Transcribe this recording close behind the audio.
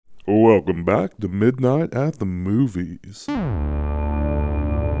Welcome back to Midnight at the Movies.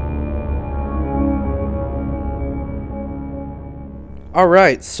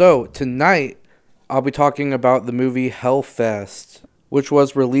 Alright, so tonight I'll be talking about the movie Hellfest, which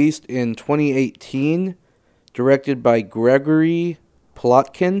was released in 2018, directed by Gregory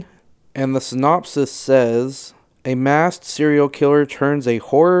Plotkin, and the synopsis says, a masked serial killer turns a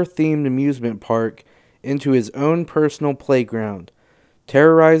horror-themed amusement park into his own personal playground,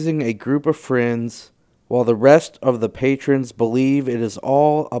 terrorizing a group of friends, while the rest of the patrons believe it is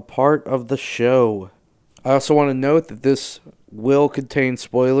all a part of the show. I also want to note that this will contain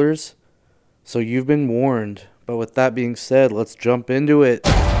spoilers, so you've been warned. But with that being said, let's jump into it.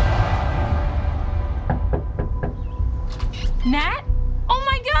 Nat? Oh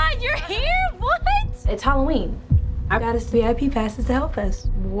my god, you're here? What? It's Halloween. I got us VIP passes to Hellfest.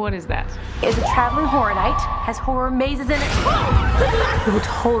 What is that? It's a traveling horror night, has horror mazes in it. You would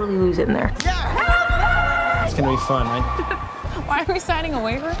totally lose it in there. It's gonna be fun, right? Why are we signing a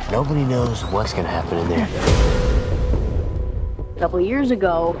waiver? Nobody knows what's gonna happen in there. A couple of years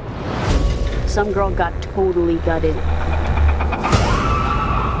ago, some girl got totally gutted.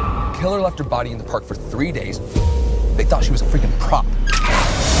 Killer left her body in the park for 3 days. They thought she was a freaking prop.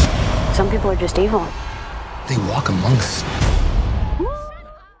 Some people are just evil. They walk among us.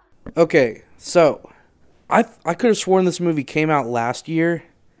 Okay, so I could have sworn this movie came out last year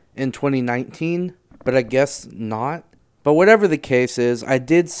in 2019, but I guess not. But whatever the case is, I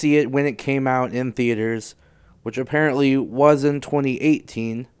did see it when it came out in theaters, which apparently was in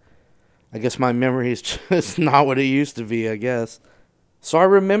 2018. I guess my memory is just not what it used to be, I guess. So I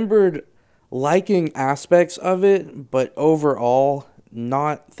remembered liking aspects of it, but overall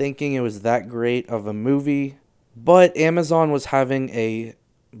not thinking it was that great of a movie. But Amazon was having a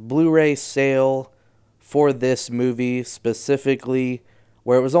Blu-ray sale for this movie specifically,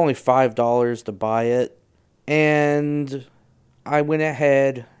 where it was only $5 to buy it. And I went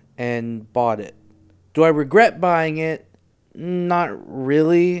ahead and bought it. Do I regret buying it? Not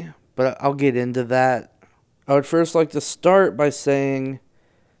really, but I'll get into that. I would first like to start by saying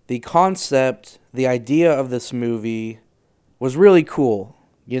the concept, the idea of this movie was really cool.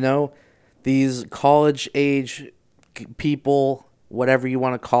 You know, these college-age people, whatever you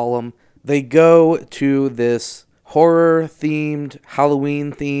want to call them, they go to this horror-themed,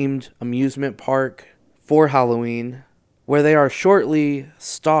 Halloween-themed amusement park for Halloween, where they are shortly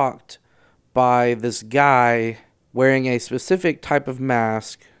stalked by this guy wearing a specific type of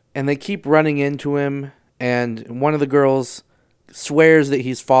mask, and they keep running into him, and one of the girls swears that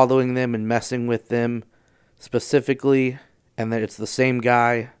he's following them and messing with them specifically, and that it's the same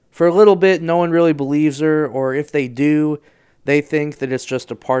guy. For a little bit, no one really believes her, or if they do, they think that it's just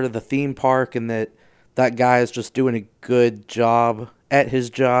a part of the theme park and that that guy is just doing a good job at his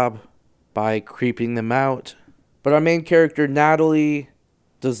job by creeping them out. But our main character, Natalie,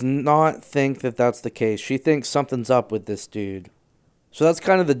 does not think that that's the case. She thinks something's up with this dude. So that's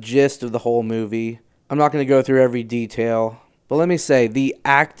kind of the gist of the whole movie. I'm not going to go through every detail, but let me say, the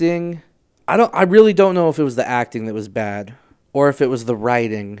acting, I really don't know if it was the acting that was bad or if it was the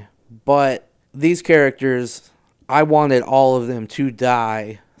writing, but these characters, I wanted all of them to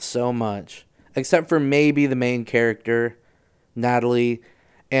die so much, except for maybe the main character, Natalie,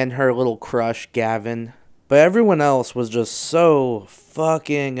 and her little crush, Gavin. But everyone else was just so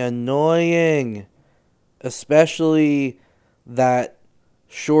fucking annoying. Especially that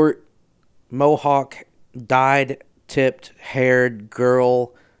short, mohawk, dyed-tipped, haired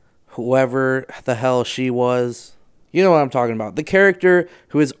girl, whoever the hell she was. You know what I'm talking about. The character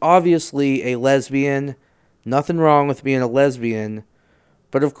who is obviously a lesbian. Nothing wrong with being a lesbian.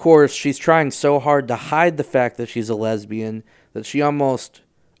 But of course, she's trying so hard to hide the fact that she's a lesbian that she almost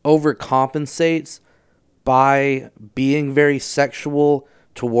overcompensates by being very sexual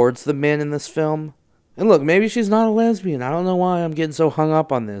towards the men in this film. And look, maybe she's not a lesbian. I don't know why I'm getting so hung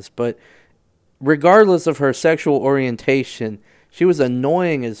up on this, but regardless of her sexual orientation, she was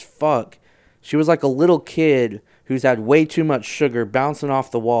annoying as fuck. She was like a little kid who's had way too much sugar bouncing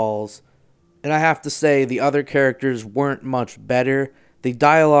off the walls. And I have to say, the other characters weren't much better. The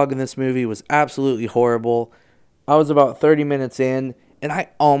dialogue in this movie was absolutely horrible. I was about 30 minutes in, and I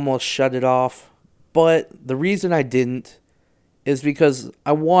almost shut it off. But the reason I didn't is because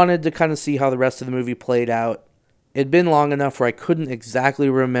I wanted to kind of see how the rest of the movie played out. It'd been long enough where I couldn't exactly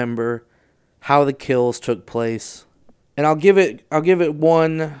remember how the kills took place. And I'll give it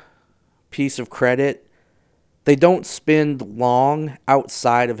one piece of credit. They don't spend long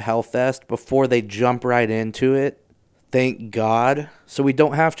outside of Hellfest before they jump right into it. Thank God. So we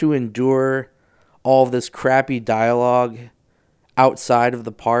don't have to endure all this crappy dialogue outside of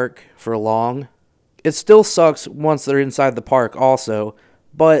the park for long. It still sucks once they're inside the park also,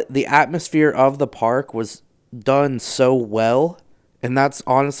 but the atmosphere of the park was done so well, and that's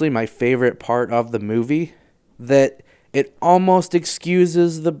honestly my favorite part of the movie, that it almost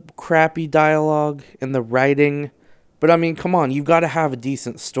excuses the crappy dialogue and the writing. But I mean, come on, you've got to have a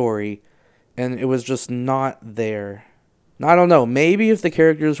decent story, and it was just not there. I don't know, maybe if the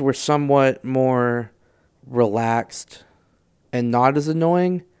characters were somewhat more relaxed and not as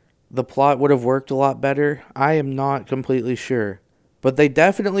annoying, the plot would have worked a lot better. I am not completely sure. But they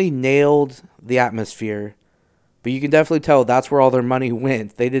definitely nailed the atmosphere. But you can definitely tell that's where all their money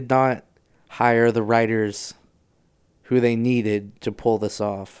went. They did not hire the writers who they needed to pull this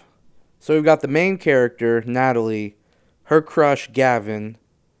off. So we've got the main character, Natalie, her crush, Gavin.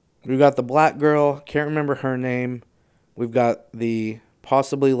 We've got the black girl, can't remember her name. We've got the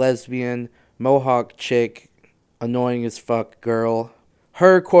possibly lesbian Mohawk chick, annoying as fuck girl.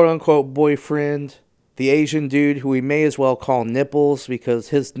 Her quote-unquote boyfriend, the Asian dude who we may as well call Nipples because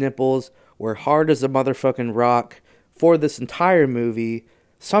his nipples were hard as a motherfucking rock for this entire movie,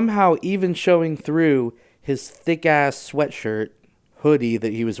 somehow even showing through his thick-ass sweatshirt hoodie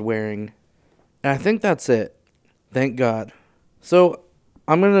that he was wearing. And I think that's it. Thank God. So,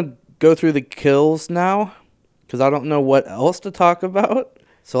 I'm going to go through the kills now, because I don't know what else to talk about.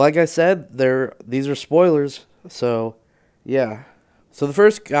 So like I said, these are spoilers, so yeah. So the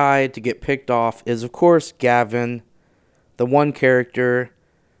first guy to get picked off is, of course, Gavin, the one character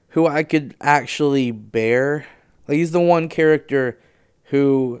who I could actually bear. Like, he's the one character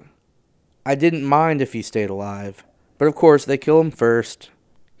who I didn't mind if he stayed alive. But of course, they kill him first.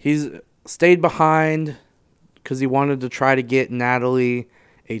 He's stayed behind because he wanted to try to get Natalie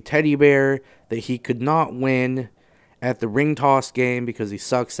a teddy bear that he could not win at the ring toss game because he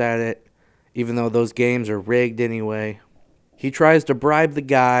sucks at it, even though those games are rigged anyway. He tries to bribe the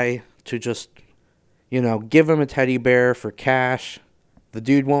guy to just, give him a teddy bear for cash. The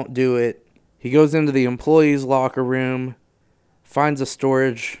dude won't do it. He goes into the employee's locker room, finds a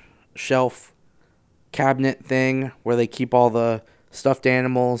storage shelf cabinet thing where they keep all the stuffed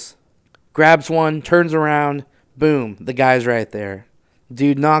animals, grabs one, turns around, boom, the guy's right there.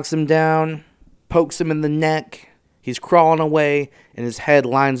 Dude knocks him down, pokes him in the neck. He's crawling away, and his head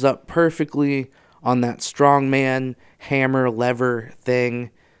lines up perfectly on that strongman hammer lever thing,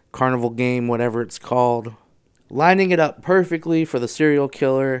 carnival game, whatever it's called. Lining it up perfectly for the serial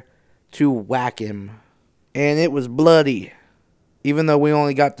killer to whack him. And it was bloody, even though we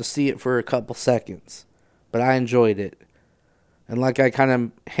only got to see it for a couple seconds. But I enjoyed it. And like I kind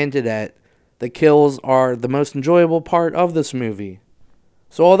of hinted at, the kills are the most enjoyable part of this movie.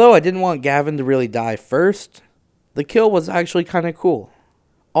 So although I didn't want Gavin to really die first, the kill was actually kind of cool.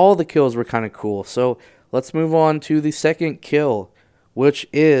 All the kills were kind of cool. So let's move on to the second kill, which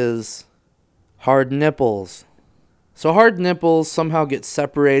is Hard Nipples. So Hard Nipples somehow gets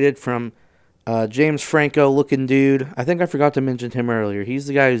separated from James Franco looking dude. I think I forgot to mention him earlier. He's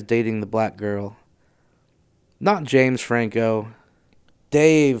the guy who's dating the black girl. Not James Franco.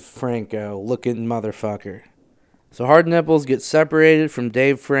 Dave Franco looking motherfucker. So Hard Nipples gets separated from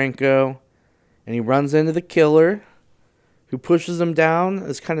Dave Franco, and he runs into the killer, who pushes him down,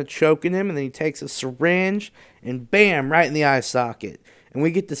 is kind of choking him, and then he takes a syringe, and bam, right in the eye socket. And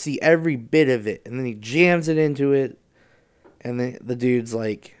we get to see every bit of it, and then he jams it into it, and the dude's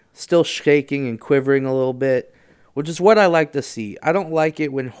like still shaking and quivering a little bit, which is what I like to see. I don't like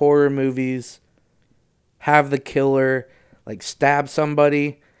it when horror movies have the killer like stab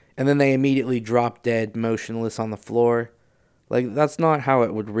somebody, and then they immediately drop dead, motionless on the floor. Like, that's not how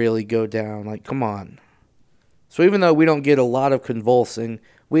it would really go down. Like, come on. So even though we don't get a lot of convulsing,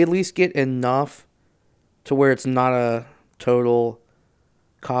 we at least get enough to where it's not a total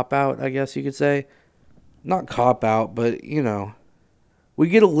cop-out, I guess you could say. Not cop-out, but, we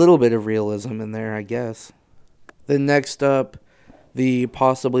get a little bit of realism in there, I guess. Then next up, the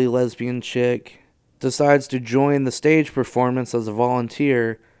possibly lesbian chick decides to join the stage performance as a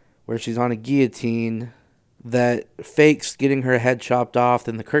volunteer, where she's on a guillotine that fakes getting her head chopped off.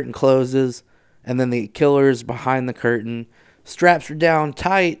 Then the curtain closes, and then the killer's behind the curtain, straps her down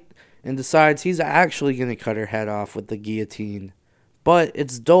tight, and decides he's actually going to cut her head off with the guillotine. But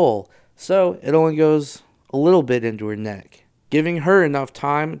it's dull, so it only goes a little bit into her neck, giving her enough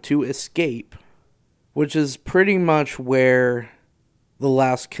time to escape, which is pretty much where the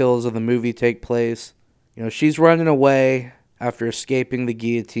last kills of the movie take place. She's running away after escaping the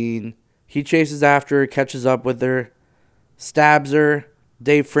guillotine. He chases after her, catches up with her, stabs her.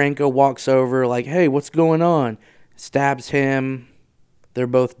 Dave Franco walks over like, hey, what's going on? Stabs him. They're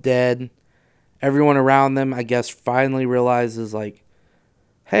both dead. Everyone around them, I guess, finally realizes, like,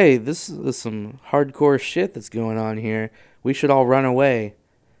 hey, this is some hardcore shit that's going on here. We should all run away.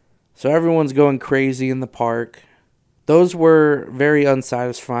 So everyone's going crazy in the park. Those were very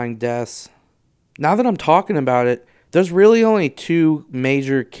unsatisfying deaths. Now that I'm talking about it, there's really only 2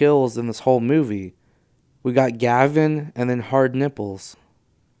 major kills in this whole movie. We got Gavin and then Hard Nipples.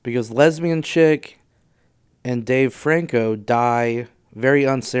 Because Lesbian Chick and Dave Franco die very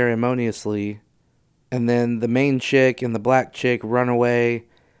unceremoniously. And then the main chick and the black chick run away.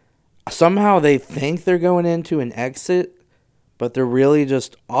 Somehow they think they're going into an exit, but they're really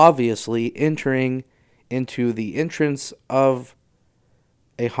just obviously entering into the entrance of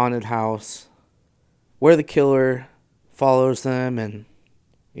a haunted house where the killer follows them and,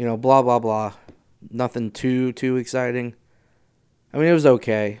 blah, blah, blah. Nothing too exciting. I mean, it was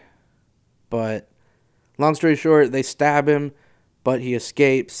okay. But long story short, they stab him, but he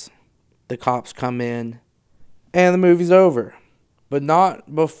escapes. The cops come in, and the movie's over. But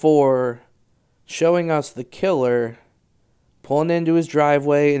not before showing us the killer pulling into his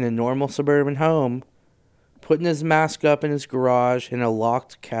driveway in a normal suburban home, putting his mask up in his garage in a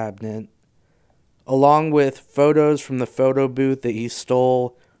locked cabinet, along with photos from the photo booth that he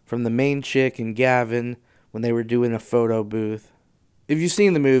stole from the main chick and Gavin when they were doing a photo booth. If you've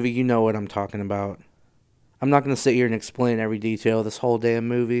seen the movie, you know what I'm talking about. I'm not going to sit here and explain every detail of this whole damn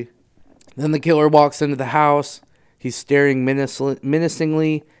movie. Then the killer walks into the house. He's staring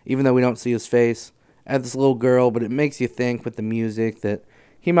menacingly, even though we don't see his face, at this little girl, but it makes you think with the music that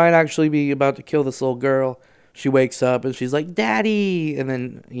he might actually be about to kill this little girl. She wakes up and she's like, "Daddy!" And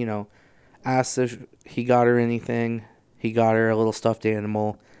then, asks if he got her anything. He got her a little stuffed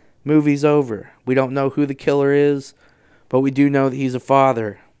animal. Movie's over. We don't know who the killer is, but we do know that he's a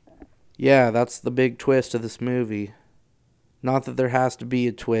father. Yeah, that's the big twist of this movie. Not that there has to be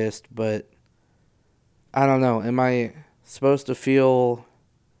a twist, but I don't know. Am I supposed to feel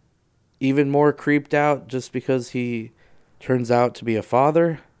even more creeped out just because he turns out to be a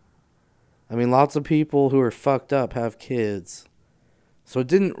father? I mean, lots of people who are fucked up have kids. So it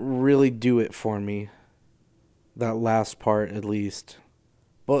didn't really do it for me. That last part, at least.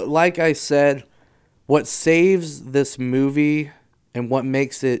 But like I said, what saves this movie and what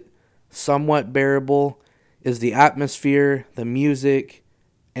makes it somewhat bearable is the atmosphere, the music,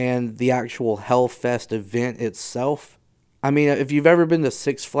 and the actual Hellfest event itself. I mean, if you've ever been to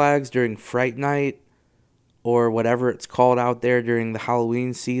Six Flags during Fright Night, or whatever it's called out there during the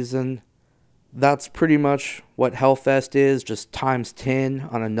Halloween season, that's pretty much what Hellfest is, just times 10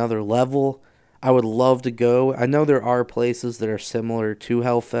 on another level. I would love to go. I know there are places that are similar to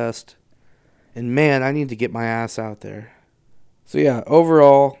Hellfest. And man, I need to get my ass out there. So yeah,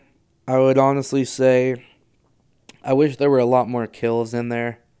 overall, I would honestly say I wish there were a lot more kills in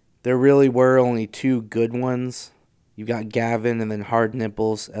there. There really were only 2 good ones. You got Gavin and then Hard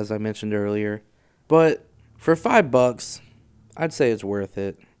Nipples, as I mentioned earlier. But for $5, I'd say it's worth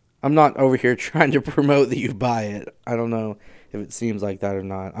it. I'm not over here trying to promote that you buy it. I don't know if it seems like that or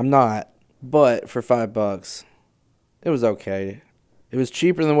not. I'm not. But for $5, it was okay. It was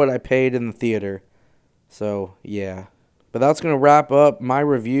cheaper than what I paid in the theater. So, yeah. But that's going to wrap up my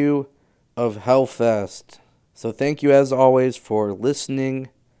review of Hellfest. So thank you as always for listening.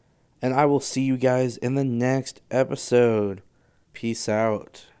 And I will see you guys in the next episode. Peace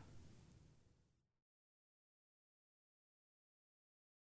out.